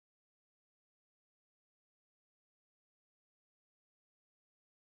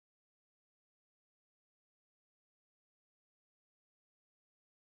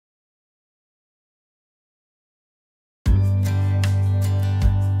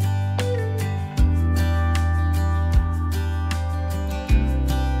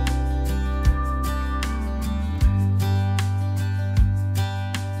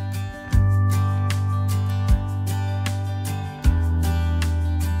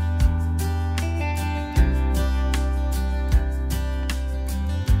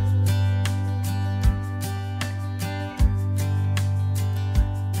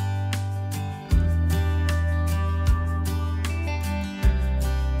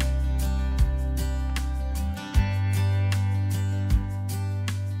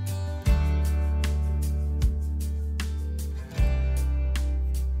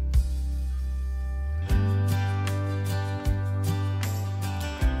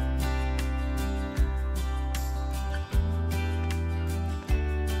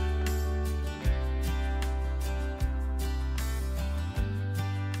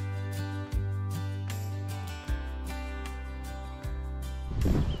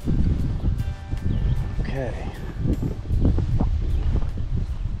Okay.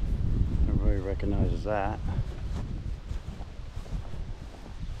 Everybody recognizes that.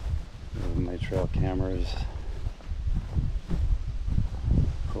 My trail cameras.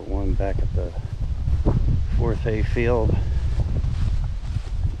 Put one back at the 4th hay field,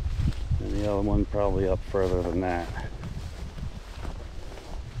 and the other one probably up further than that.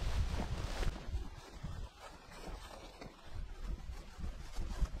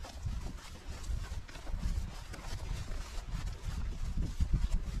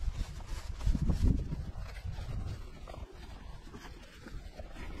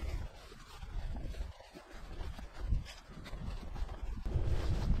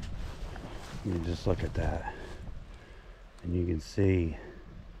 You just look at that, and you can see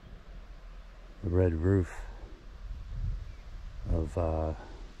the red roof of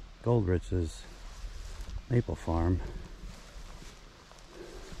Goldrich's maple farm.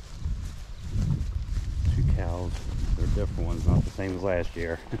 2 cows. They're different ones, not the same as last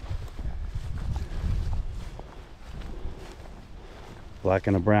year. Black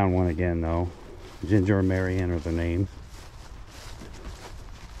and a brown one again, though. Ginger and Marianne are the names.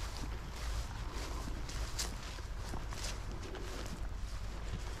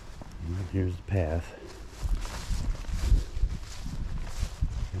 Here's the path.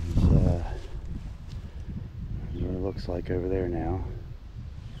 There's what it looks like over there now.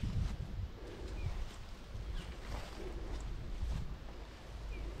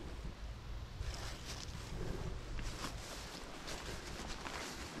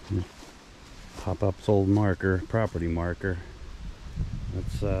 Pop-up's old marker, property marker.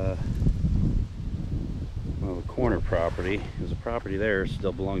 That's well, the corner property. There's a property there,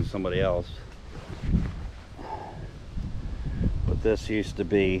 still belongs to somebody else. But this used to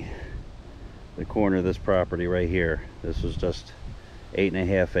be the corner of this property right here. This was just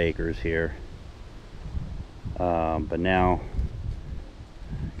 8.5 acres here. But now,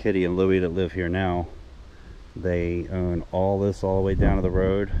 Kitty and Louie that live here now, they own all this all the way down to the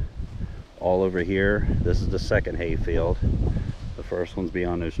road. All over here. This is the 2nd hay field. The first one's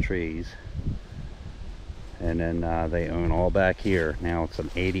beyond those trees. And then they own all back here. Now it's an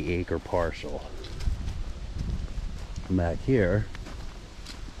 80-acre parcel. And back here,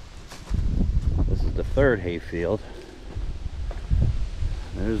 this is the 3rd hay field.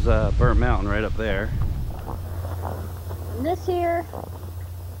 There's Burnt Mountain right up there. And this here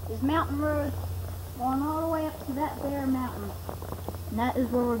is Mountain Road going all the way up to that there mountain. And that is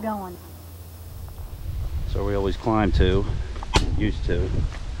where we're going. So we always climb to, used to.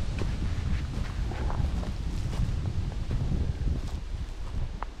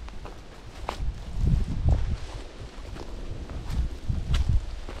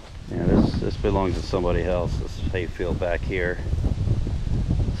 Yeah, this belongs to somebody else. This hayfield back here.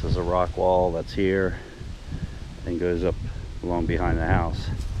 This is a rock wall that's here and goes up along behind the house.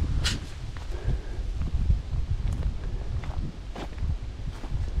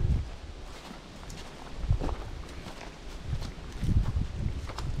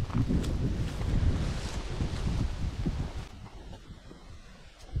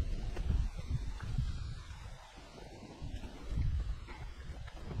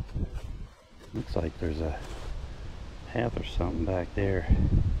 Looks like there's a path or something back there,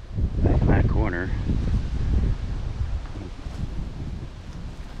 back in that corner.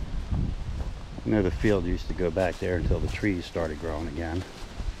 I know the field used to go back there until the trees started growing again.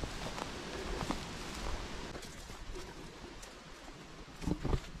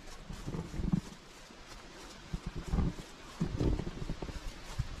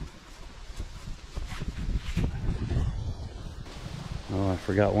 Oh, I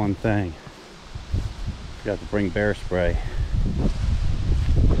forgot one thing. Forgot to bring bear spray.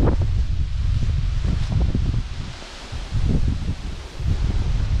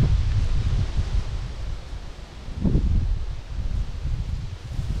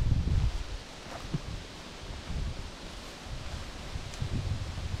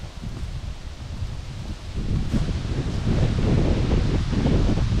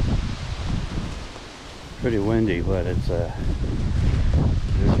 Pretty windy, but it's a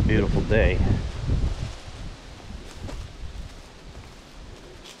beautiful day.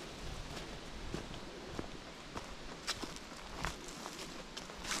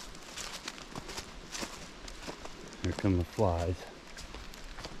 Here come the flies.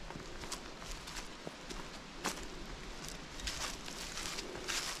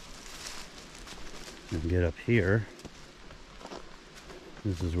 And get up here.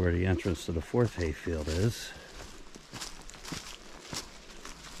 This is where the entrance to the 4th hay field is.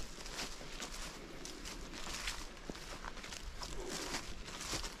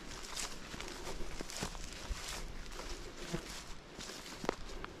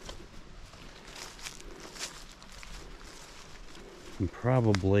 I'm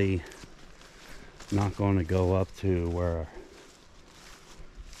probably not going to go up to where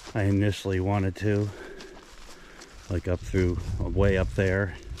I initially wanted to, like up through, way up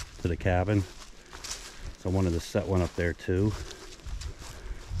there to the cabin. So I wanted to set one up there too,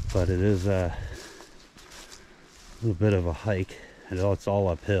 but it is a little bit of a hike, and it's all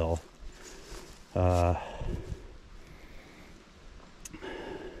uphill.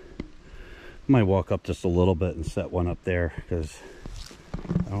 Might walk up just a little bit and set one up there, because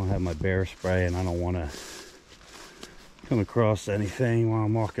I don't have my bear spray and I don't want to come across anything while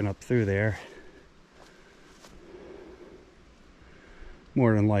I'm walking up through there.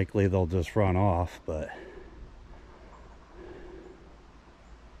 More than likely they'll just run off, but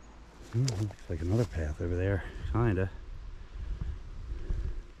looks like another path over there, kinda.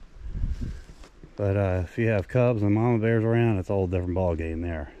 But if you have cubs and mama bears around, it's a whole different ball game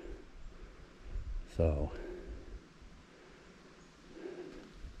there. So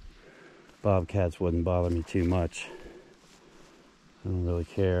bobcats wouldn't bother me too much. I don't really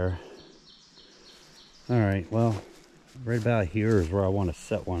care. Alright, well, right about here is where I want to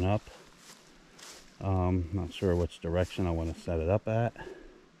set one up. Not sure which direction I want to set it up at.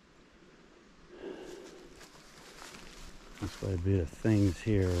 That's quite a bit of things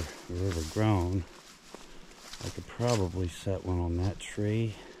here are overgrown. I could probably set one on that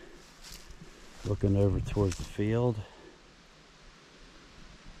tree, looking over towards the field.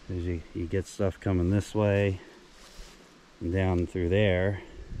 As you get stuff coming this way and down through there.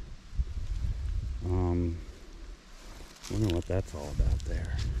 Wonder what that's all about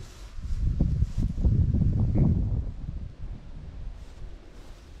there.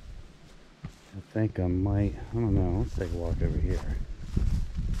 I think I might, I don't know, let's take a walk over here.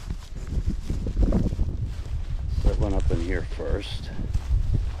 Set one up in here first,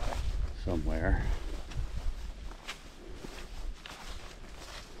 somewhere.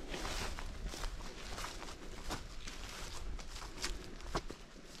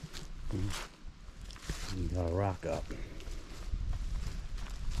 You got a rock up.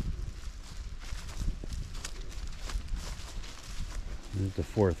 There's the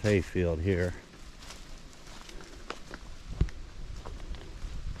fourth hay field here.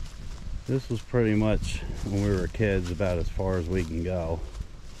 This was pretty much, when we were kids, about as far as we can go.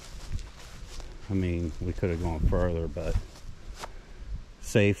 I mean, we could have gone further, but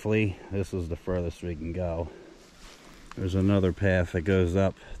safely, this was the furthest we can go. There's another path that goes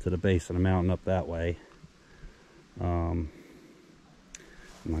up to the base of the mountain up that way. I'm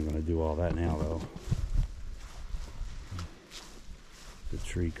not going to do all that now, though. The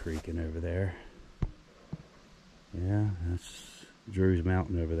tree creaking over there. Yeah, that's Drew's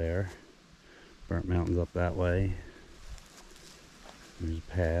Mountain over there. Burnt Mountain's up that way. There's a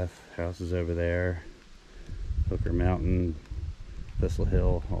path. House is over there. Hooker Mountain, Thistle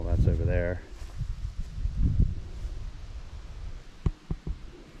Hill, all that's over there.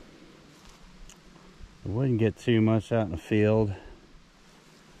 I wouldn't get too much out in the field.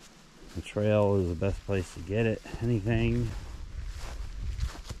 The trail is the best place to get it, anything,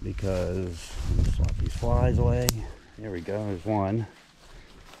 because let me swap these flies away. There we go, there's one.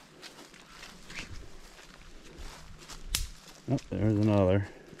 Oh, there's another.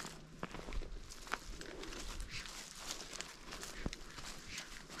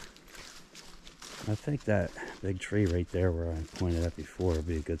 I think that big tree right there where I pointed at before would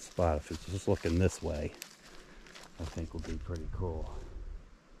be a good spot. If it's just looking this way, I think would be pretty cool.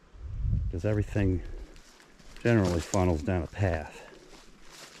 Because everything generally funnels down a path.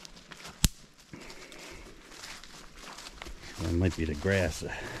 It might be the grass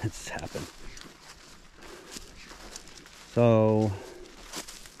that's happened. So,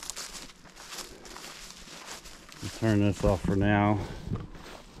 I'll turn this off for now.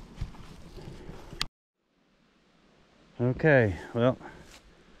 Okay, well,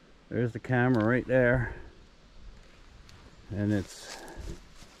 there's the camera right there, and it's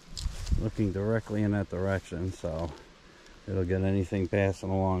looking directly in that direction, so it'll get anything passing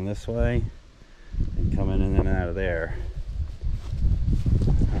along this way and coming in and out of there.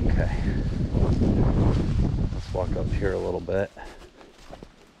 Okay, let's walk up here a little bit.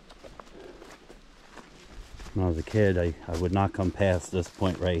 When I was a kid, I would not come past this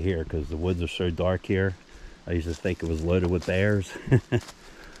point right here because the woods are so dark here. I used to think it was loaded with bears.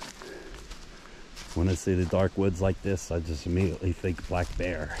 When I see the dark woods like this, I just immediately think black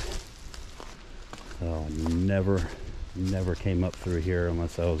bear. So I never came up through here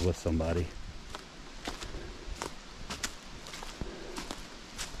unless I was with somebody.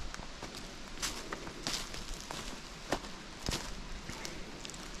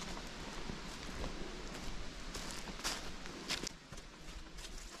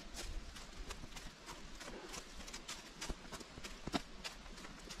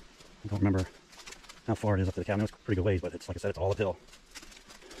 don't remember how far it is up to the cabin. It's a pretty good ways, but it's like I said, it's all uphill.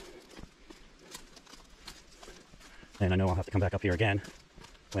 And I know I'll have to come back up here again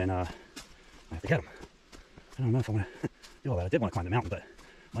when I have to get them. I don't know if I want to do all that. I did want to climb the mountain, but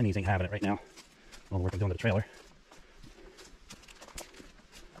my knees ain't having it right now. All the work I'm doing to the trailer.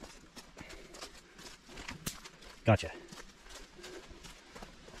 Gotcha.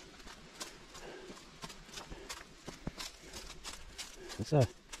 It's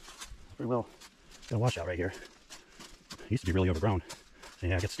pretty well got a washout right here. It used to be really overgrown. So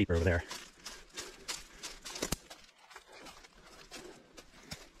yeah, it gets steeper over there.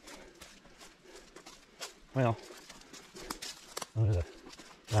 Well, oh, there's a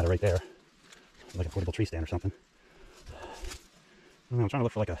ladder right there. Like a portable tree stand or something. I don't know, I'm trying to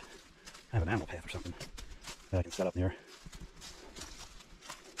look for like I have an animal path or something that I can set up near.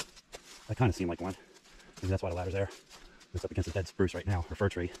 That kind of seemed like one. Maybe that's why the ladder's there. It's up against a dead spruce right now, or fir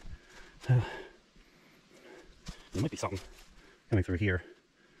tree. There might be something coming through here.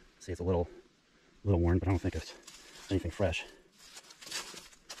 See, it's a little worn, but I don't think it's anything fresh.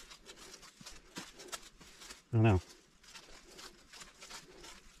 I don't know.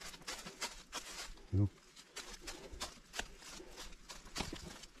 No.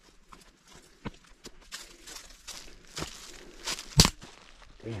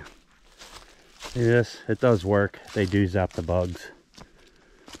 Damn. See this? It does work. They do zap the bugs.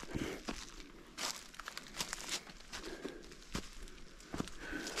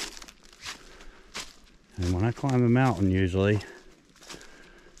 And when I climb a mountain, usually,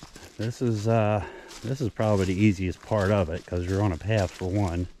 this is probably the easiest part of it because you're on a path for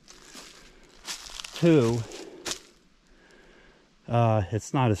one. Two,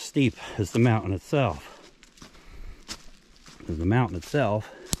 it's not as steep as the mountain itself. Because the mountain itself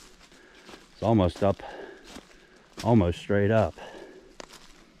is almost up, almost straight up.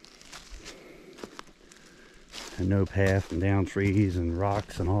 And no path and down trees and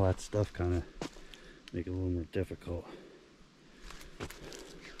rocks and all that stuff kind of make it a little more difficult.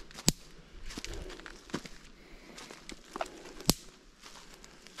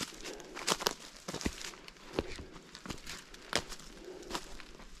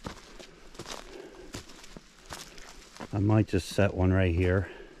 I might just set one right here,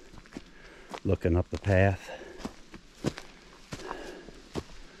 looking up the path.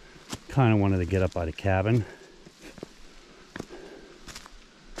 Kind of wanted to get up by the cabin.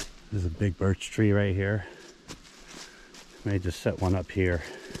 There's a big birch tree right here. May just set one up here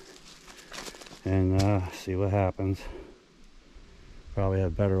and see what happens. Probably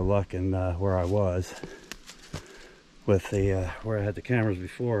have better luck in where I was with the where I had the cameras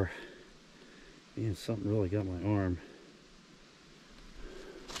before. Man, something really got my arm.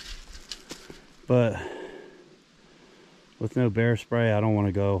 But with no bear spray, I don't want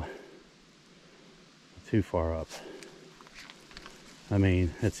to go too far up. I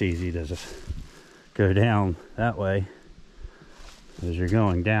mean, it's easy to just go down that way as you're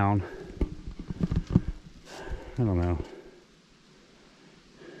going down. I don't know.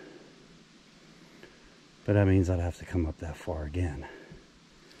 But that means I'd have to come up that far again.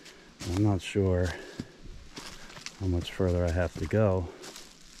 I'm not sure how much further I have to go.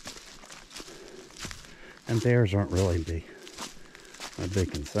 And bears aren't really a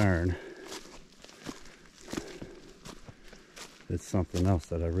big concern. It's something else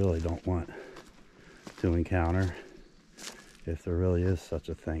that I really don't want to encounter, if there really is such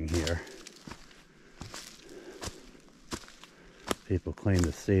a thing here. People claim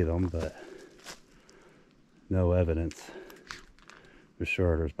to see them, but no evidence. For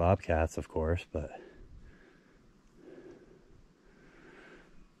sure there's bobcats, of course, but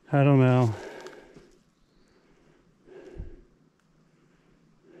I don't know.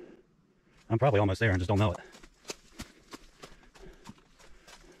 I'm probably almost there and just don't know it.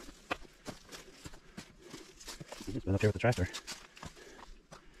 I've just been up here with the tractor.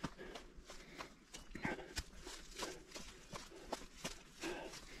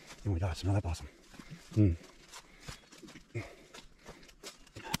 Oh my God, smell that blossom.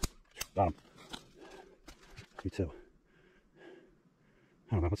 Got him. You too.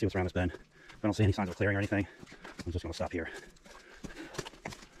 I don't know, let's see what's around this bend. If I don't see any signs of clearing or anything, I'm just going to stop here.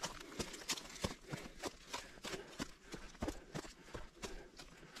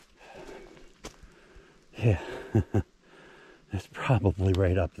 Yeah, it's probably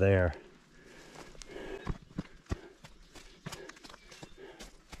right up there.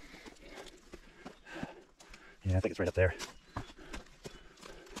 Yeah, I think it's right up there.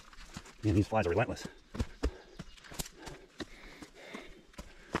 Man, these flies are relentless.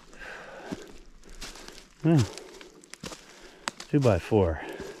 Well, 2x4.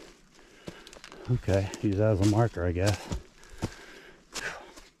 Okay, use that as a marker, I guess.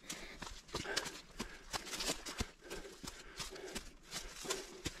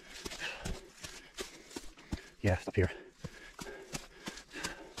 Yeah, up here.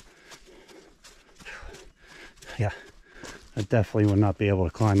 Yeah, I definitely would not be able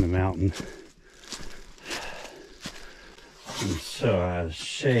to climb the mountain. I'm so out of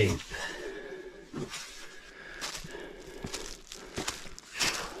shape.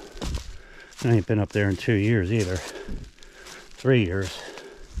 I ain't been up there in 2 years either. 3 years.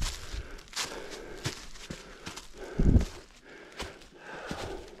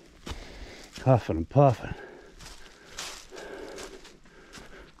 Huffing and puffing.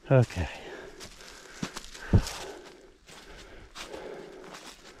 Okay.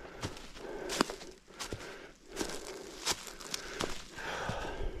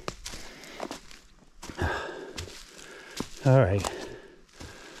 All right.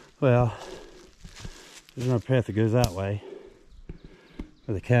 Well, there's no path that goes that way.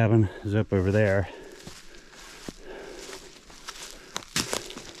 Where the cabin is up over there.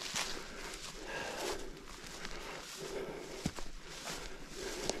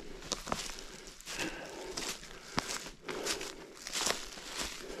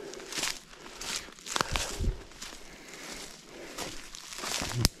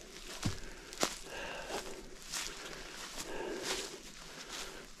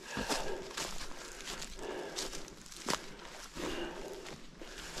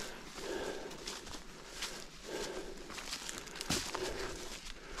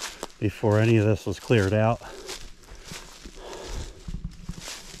 Before any of this was cleared out.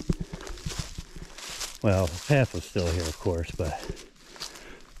 Well, the path was still here, of course, but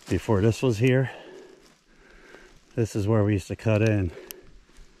before this was here, this is where we used to cut in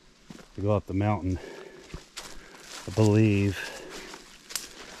to go up the mountain, I believe.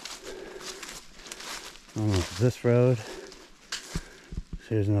 I don't know if it's this road.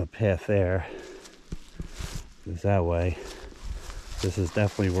 There's another path there. It goes that way. This is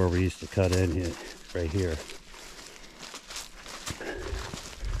definitely where we used to cut in here, right here.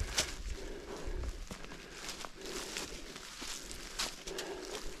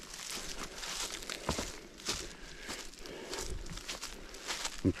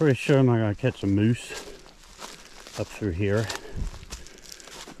 I'm pretty sure I'm not going to catch a moose up through here,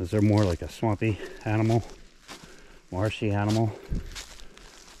 because they're more like a swampy animal, marshy animal.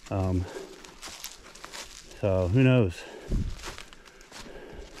 So who knows?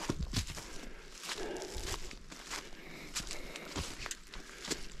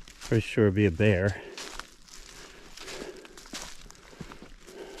 Pretty sure it'd be a bear.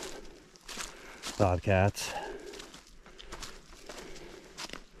 Bobcats.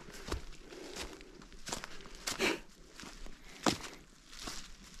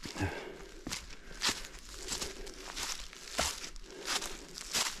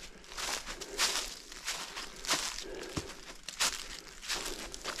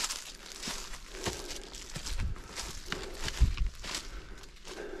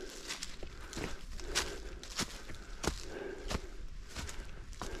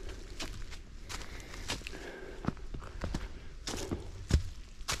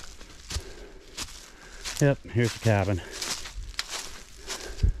 Yep, here's the cabin. I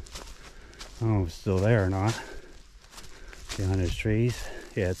don't know if it's still there or not. Behind those trees.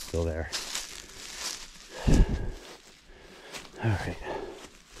 Yeah, it's still there. Alright.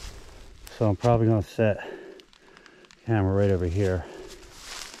 So I'm probably going to set the camera right over here.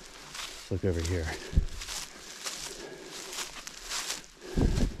 Let's look over here.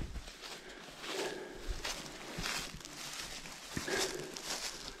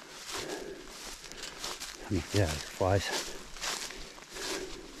 Yeah, flies.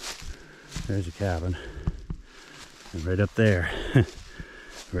 There's a cabin. And right up there,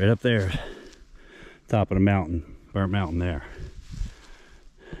 right up there, top of the mountain, burnt mountain there.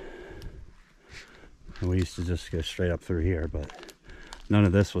 And we used to just go straight up through here, but none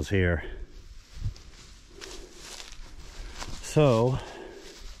of this was here. So,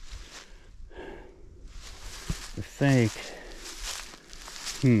 I think,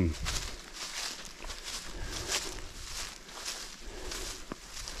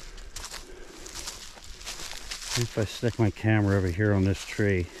 if I stick my camera over here on this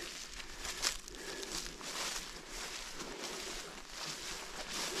tree,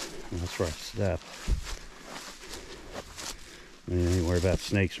 that's where I step. I mean, I ain't worried about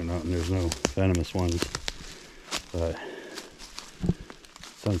snakes or nothing. There's no venomous ones, but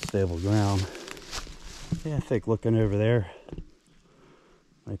it's unstable ground. Yeah, I think looking over there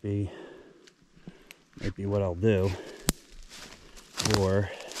might be what I'll do,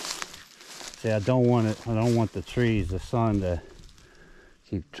 or See, I don't want it. I don't want the trees, the sun to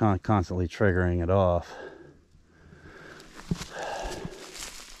keep constantly triggering it off.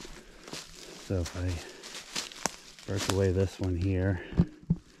 So if I break away this one here,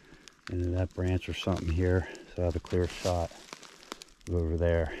 and then that branch or something here, so I have a clear shot of over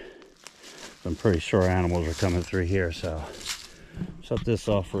there. So I'm pretty sure animals are coming through here, so shut this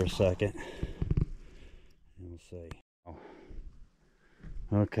off for a second. And we'll see. Oh.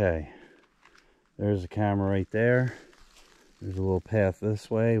 Okay. There's the camera right there. There's a little path this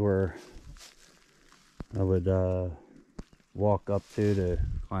way where I would walk up to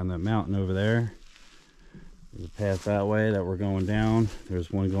climb that mountain over there. There's a path that way that we're going down. There's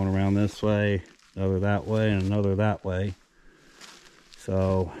one going around this way, another that way, and another that way.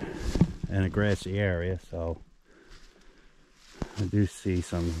 So, and a grassy area, so I do see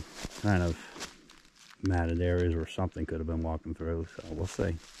some kind of matted areas where something could have been walking through, so we'll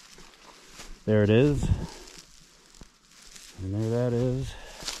see. There it is. And there that is.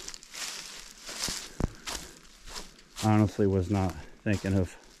 Honestly was not thinking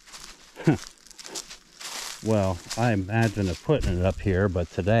of, well, I imagine of putting it up here, but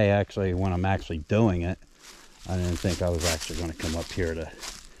today actually, when I'm actually doing it, I didn't think I was actually going to come up here to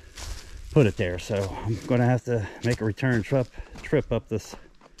put it there. So I'm going to have to make a return trip up this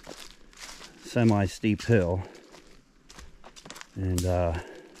semi-steep hill. And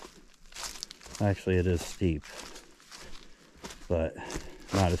actually it is steep, but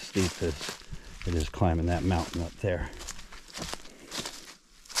not as steep as it is climbing that mountain up there,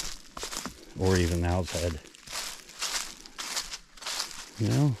 or even Owl's Head. You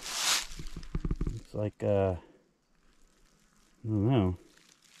know, it's like I don't know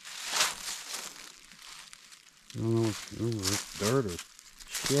if it's dirt or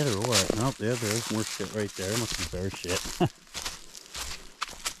shit or what. Nope, yeah, there's more shit right there. Must be bear shit.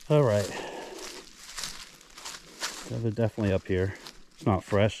 All right, so they're definitely up here. It's not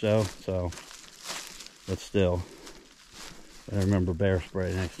fresh though, so, but still, I remember bear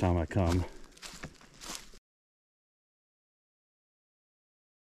spray next time I come.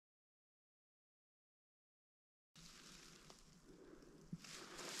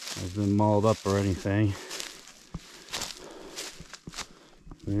 I've been mauled up or anything.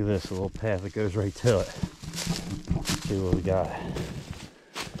 Look at this, a little path that goes right to it. Let's see what we got.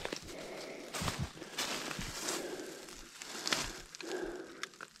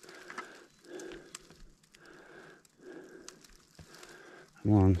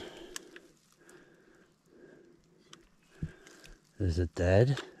 Come on. Is it dead?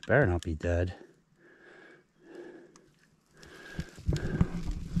 It better not be dead.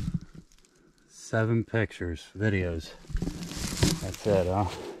 Seven pictures, videos. That's it, huh?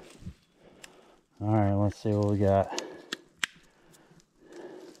 Alright, let's see what we got.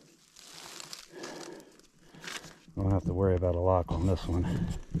 We don't have to worry about a lock on this one.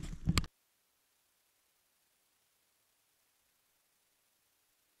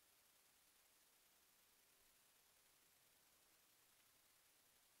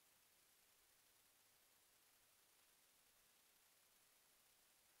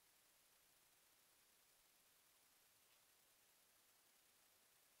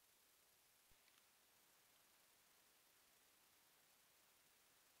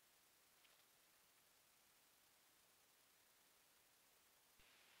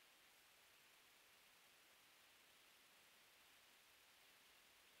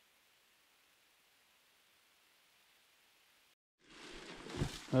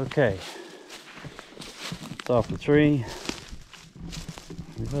 Okay, it's off the tree.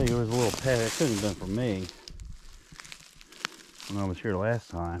 I tell you, it was a little pad. It couldn't have been for me when I was here last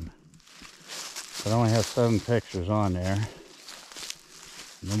time. But I only have 7 pictures on there.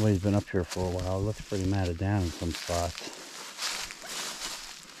 Nobody's been up here for a while. It looks pretty matted down in some spots.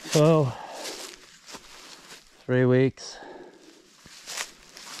 So, 3 weeks.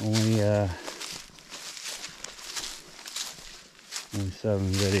 Only 7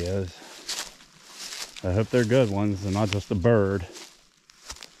 videos. I hope they're good ones and not just a bird.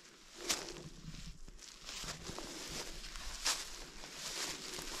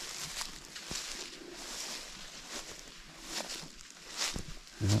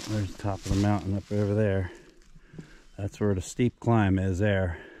 Yep, there's the top of the mountain up over there. That's where the steep climb is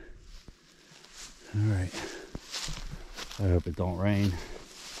there. Alright. I hope it don't rain.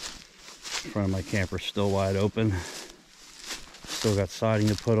 The front of my camper's still wide open. Still got siding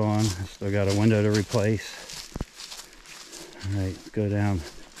to put on. Still got a window to replace. Alright, let's go down.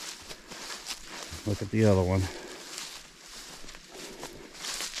 Look at the other one.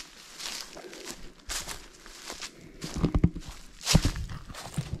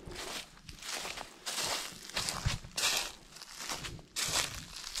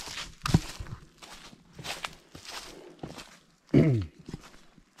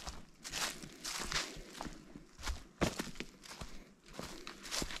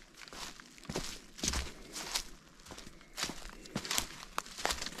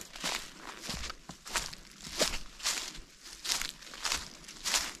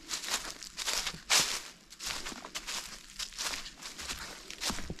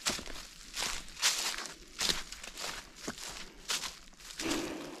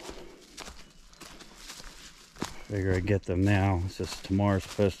 Figure I'd get them now. It's just tomorrow's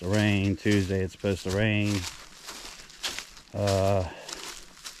supposed to rain. Tuesday it's supposed to rain. I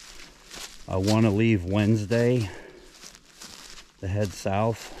want to leave Wednesday to head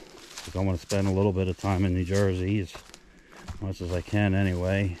south because I want to spend a little bit of time in New Jersey, as much as I can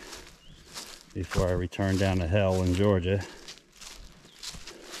anyway, before I return down to hell in Georgia.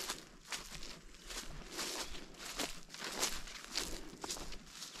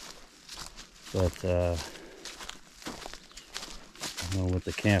 But you know, with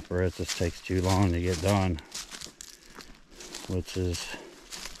the camper, it just takes too long to get done, which is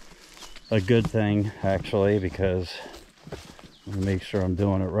a good thing actually, because I'm gonna make sure I'm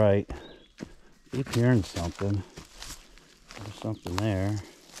doing it right. Keep hearing something. There's something there.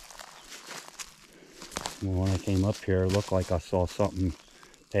 Well, when I came up here, it looked like I saw something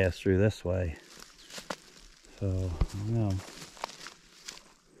pass through this way. So I don't know.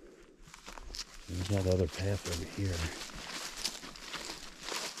 There's that other path over here.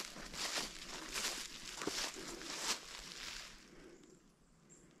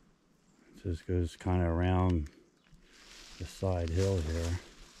 It just goes kind of around the side hill here.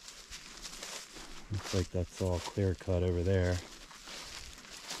 Looks like that's all clear cut over there.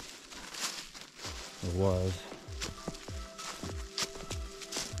 It was.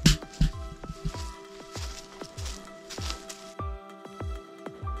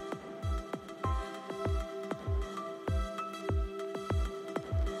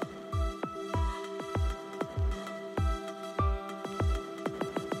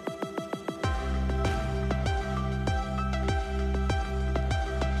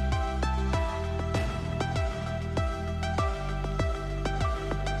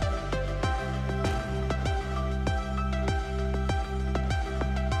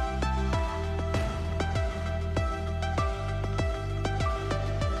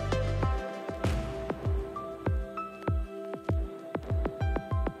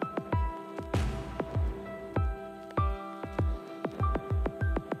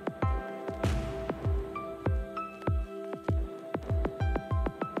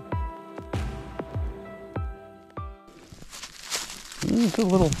 There's a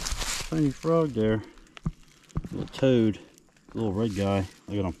little tiny frog there. A little toad. A little red guy.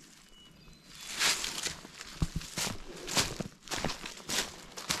 Look at him.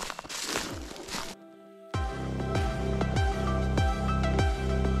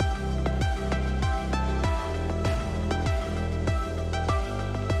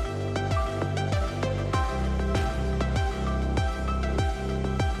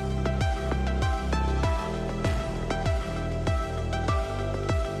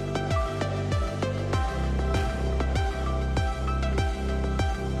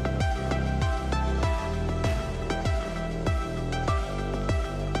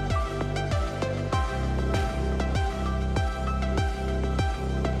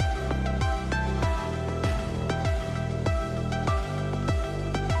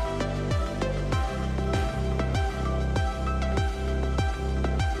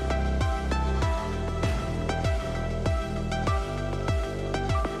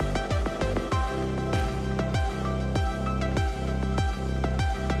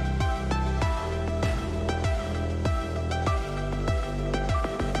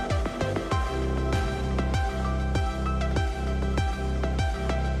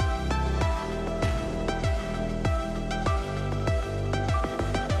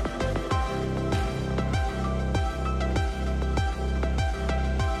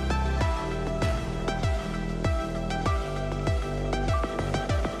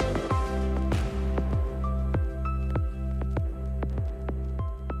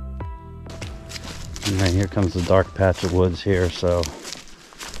 And then here comes the dark patch of woods here, so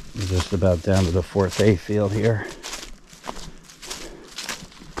we're just about down to the 4th hay field here.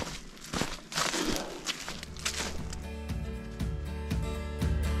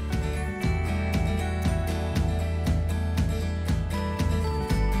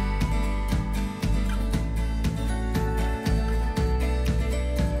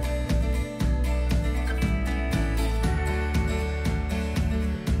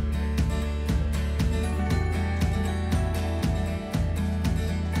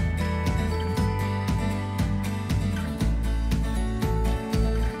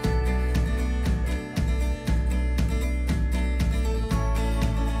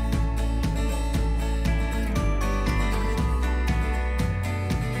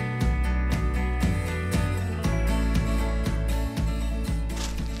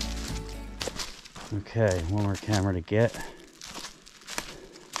 Okay, one more camera to get. I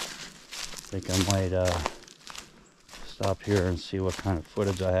think I might stop here and see what kind of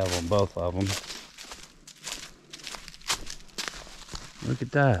footage I have on both of them. Look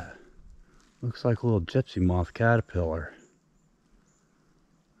at that. Looks like a little gypsy moth caterpillar.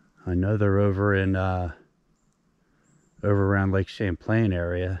 I know they're over in over around Lake Champlain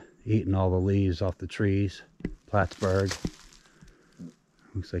area, eating all the leaves off the trees. Plattsburgh.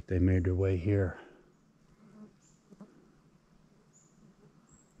 Looks like they made their way here.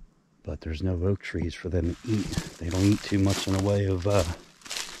 But there's no oak trees for them to eat. They don't eat too much in the way of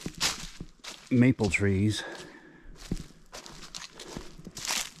maple trees.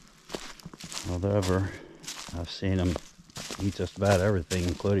 However, I've seen them eat just about everything,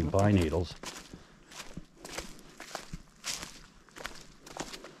 including pine needles.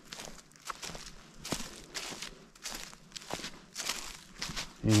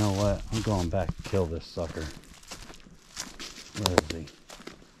 You know what? I'm going back to kill this sucker. Where is he?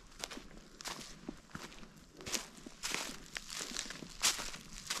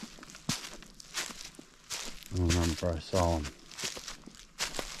 I don't remember if I saw him.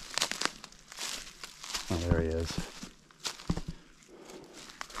 Oh, there he is.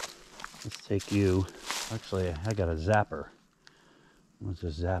 Let's take you. Actually, I got a zapper. Let's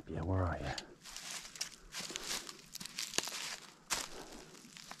just zap you. Where are you?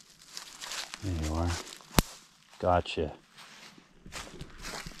 There you are. Gotcha.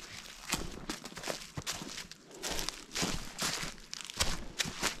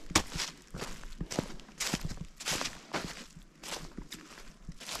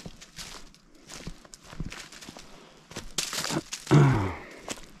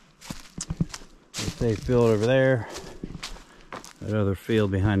 Safe field over there. That other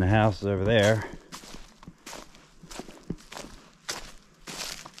field behind the house is over there.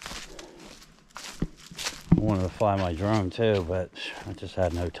 I wanted to fly my drone too, but I just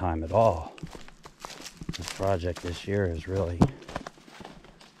had no time at all. This project this year has really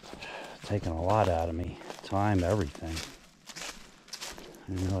taken a lot out of me. Time, everything.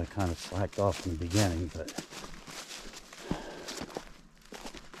 I know I kind of slacked off in the beginning, but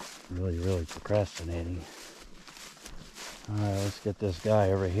really procrastinating. Alright, let's get this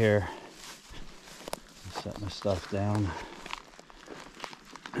guy over here. Set my stuff down.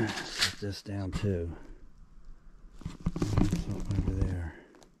 Set this down too. Something over there.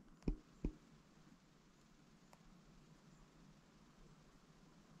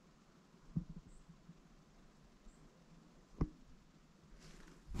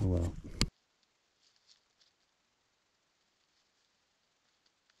 Oh well.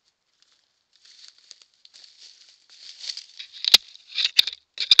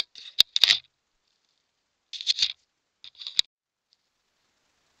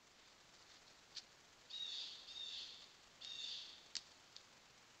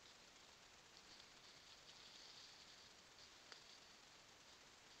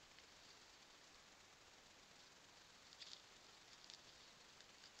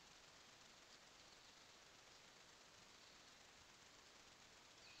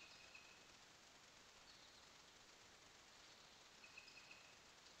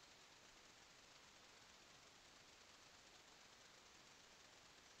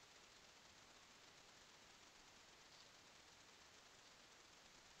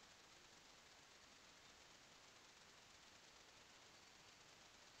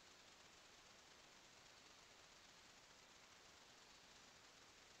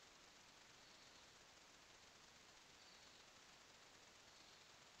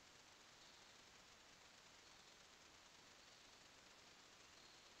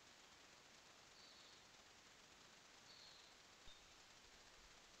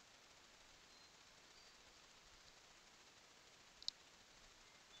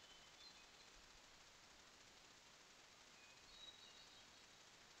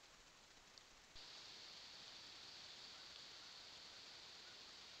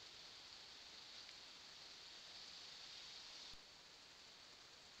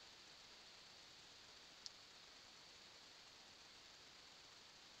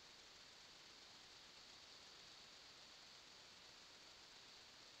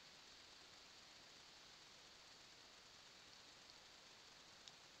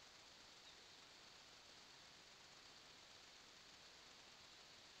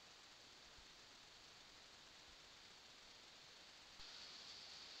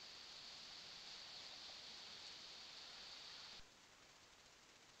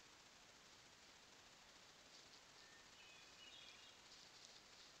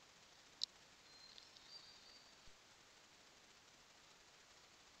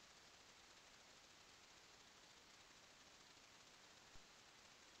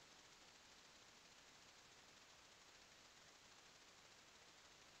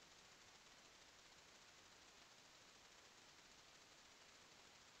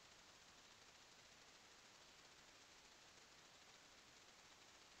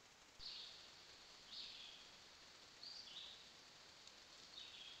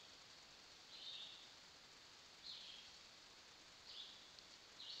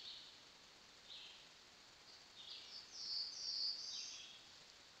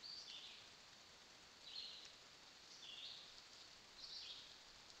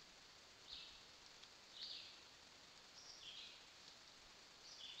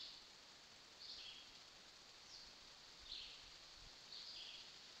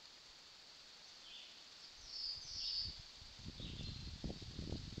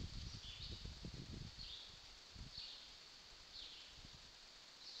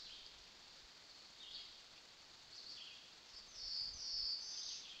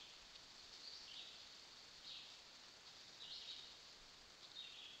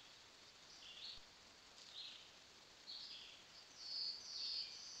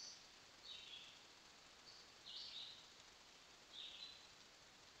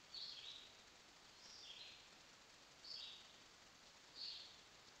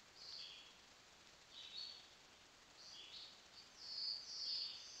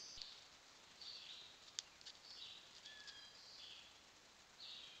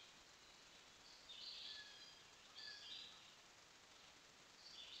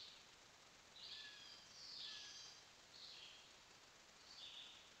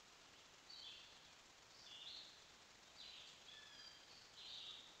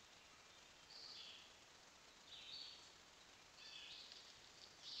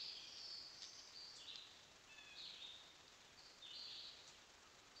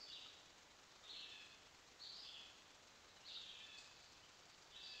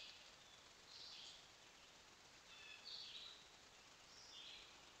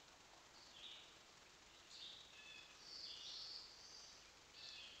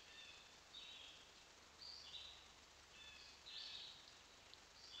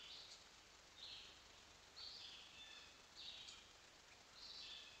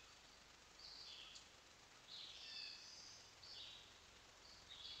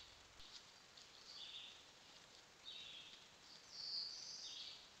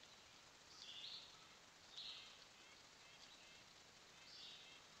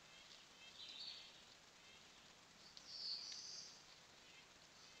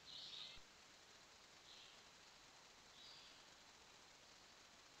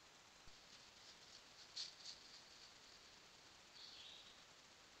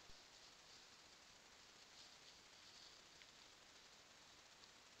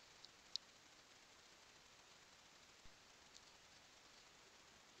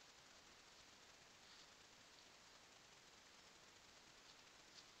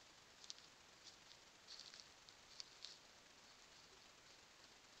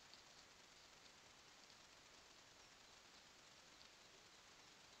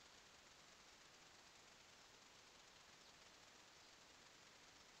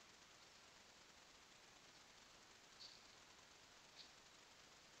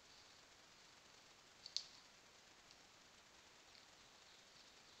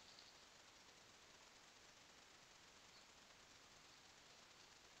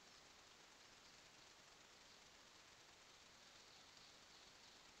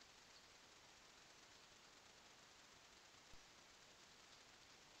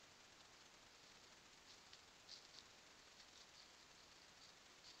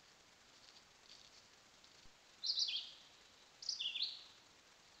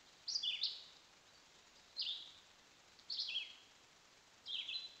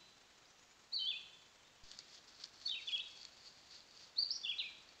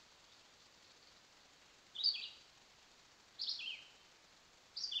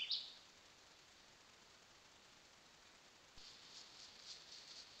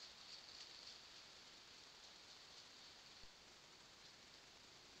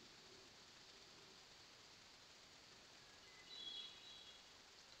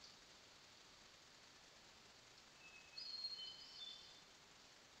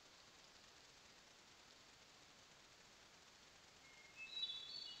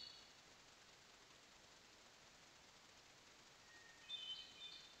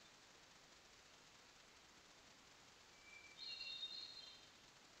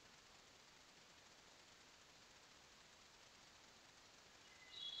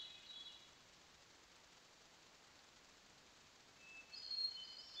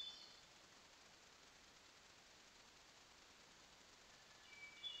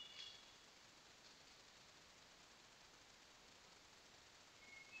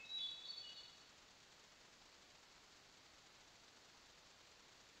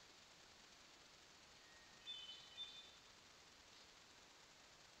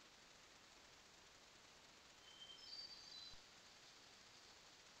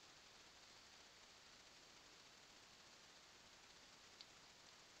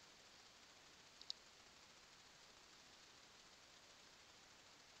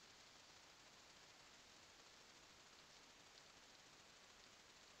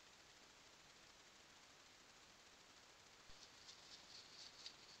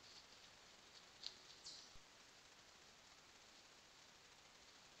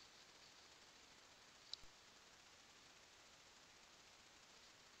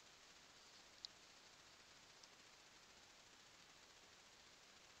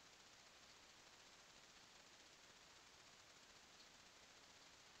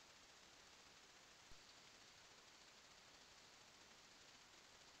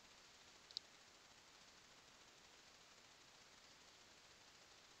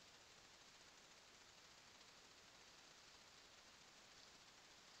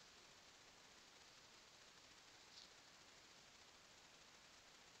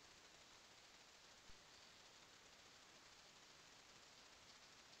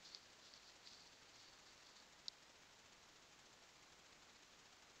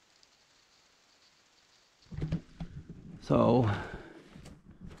 So,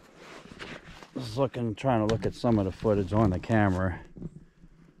 just trying to look at some of the footage on the camera.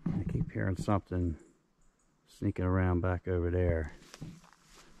 I keep hearing something sneaking around back over there.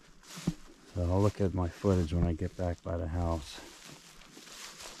 So I'll look at my footage when I get back by the house.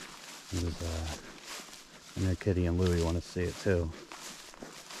 I know Kitty and Louie want to see it too.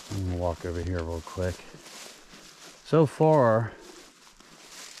 I'm gonna walk over here real quick. So far,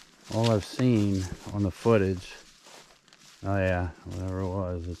 all I've seen on the footage, oh yeah, whatever it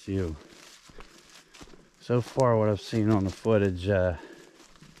was, it's you. So far what I've seen on the footage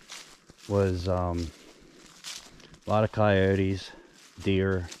was a lot of coyotes,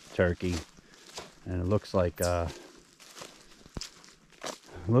 deer, turkey, and it looks like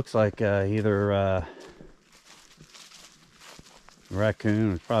either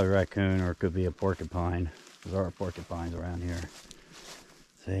raccoon, it's probably raccoon, or it could be a porcupine. There are porcupines around here.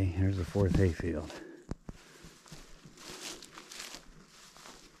 See, here's the 4th hayfield.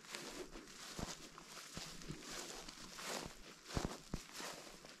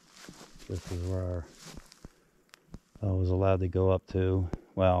 This is where I was allowed to go up to.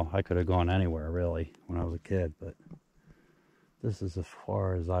 Well, I could have gone anywhere really when I was a kid, but this is as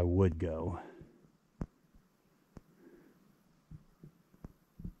far as I would go.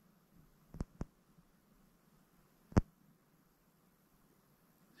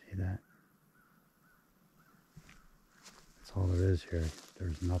 See that? That's all there is here.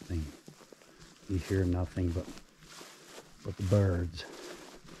 There's nothing. You hear nothing but the birds.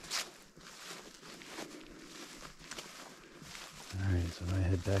 Alright, so I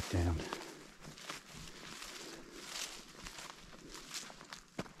head back down.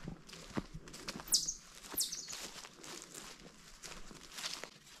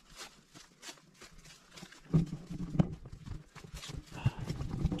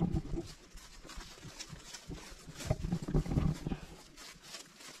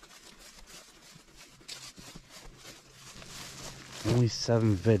 Only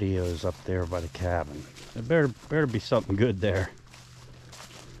 7 videos up there by the cabin. There better be something good there.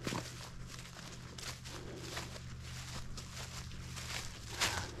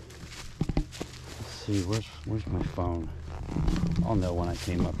 Let's see, where's my phone? I'll know when I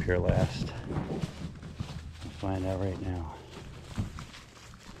came up here last. I'll find out right now.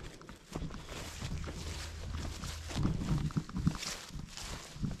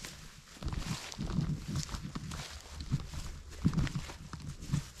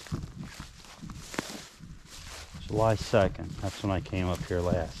 July 2nd, that's when I came up here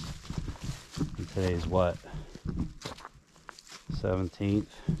last. And today's what? 17th,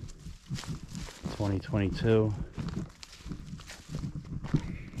 2022.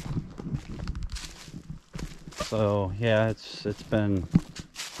 So yeah, it's been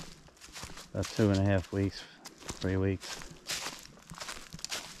about 2.5 weeks, 3 weeks.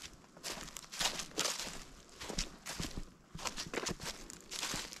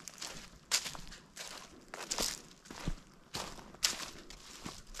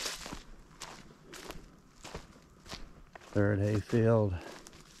 Third hayfield.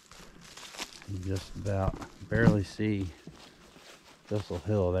 You just about barely see Thistle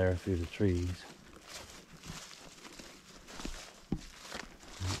Hill there through the trees.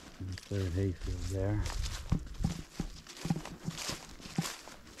 And the 3rd hayfield there.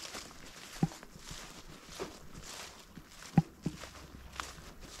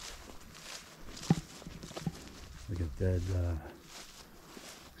 Look at that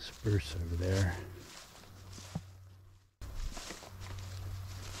spruce over there.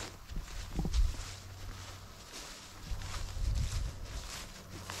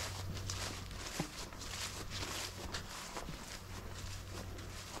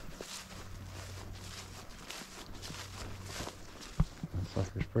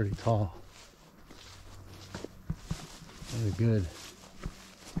 Sucker's pretty tall. They're good.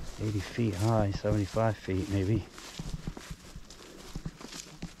 80 feet high, 75 feet maybe.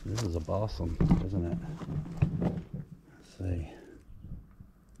 This is a balsam, isn't it? Let's see.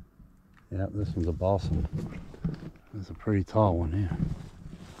 Yep, this one's a balsam. It's a pretty tall one, yeah.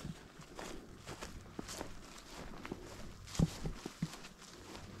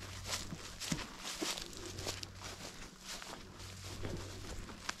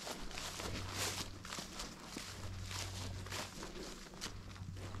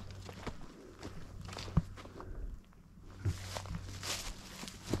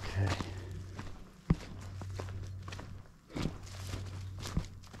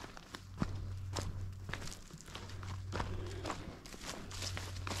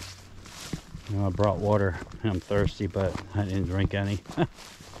 I brought water. I'm thirsty, but I didn't drink any.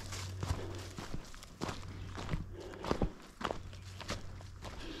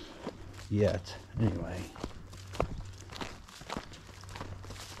 yet. Anyway,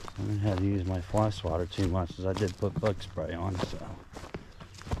 I haven't had to use my fly swatter too much as I did put bug spray on, so.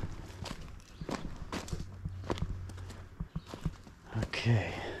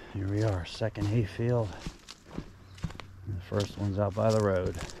 Okay, here we are, second hay field. And the first one's out by the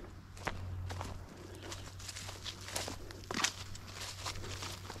road.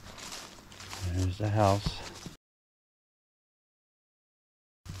 There's the house.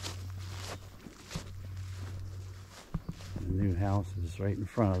 The new house is right in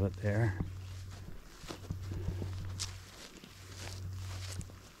front of it there.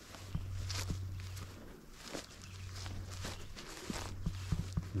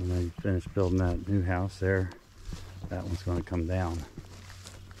 When they finish building that new house there, that one's going to come down.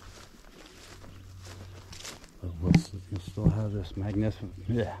 But we'll still have this magnificent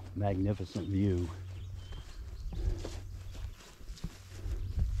view.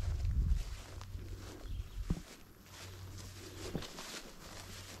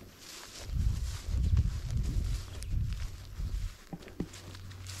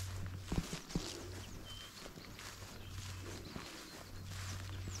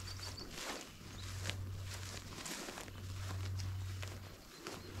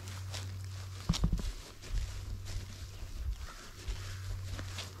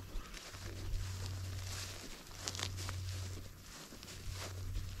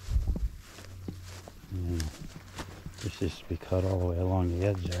 This used to be cut all the way along the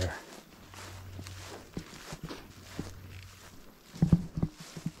edge there.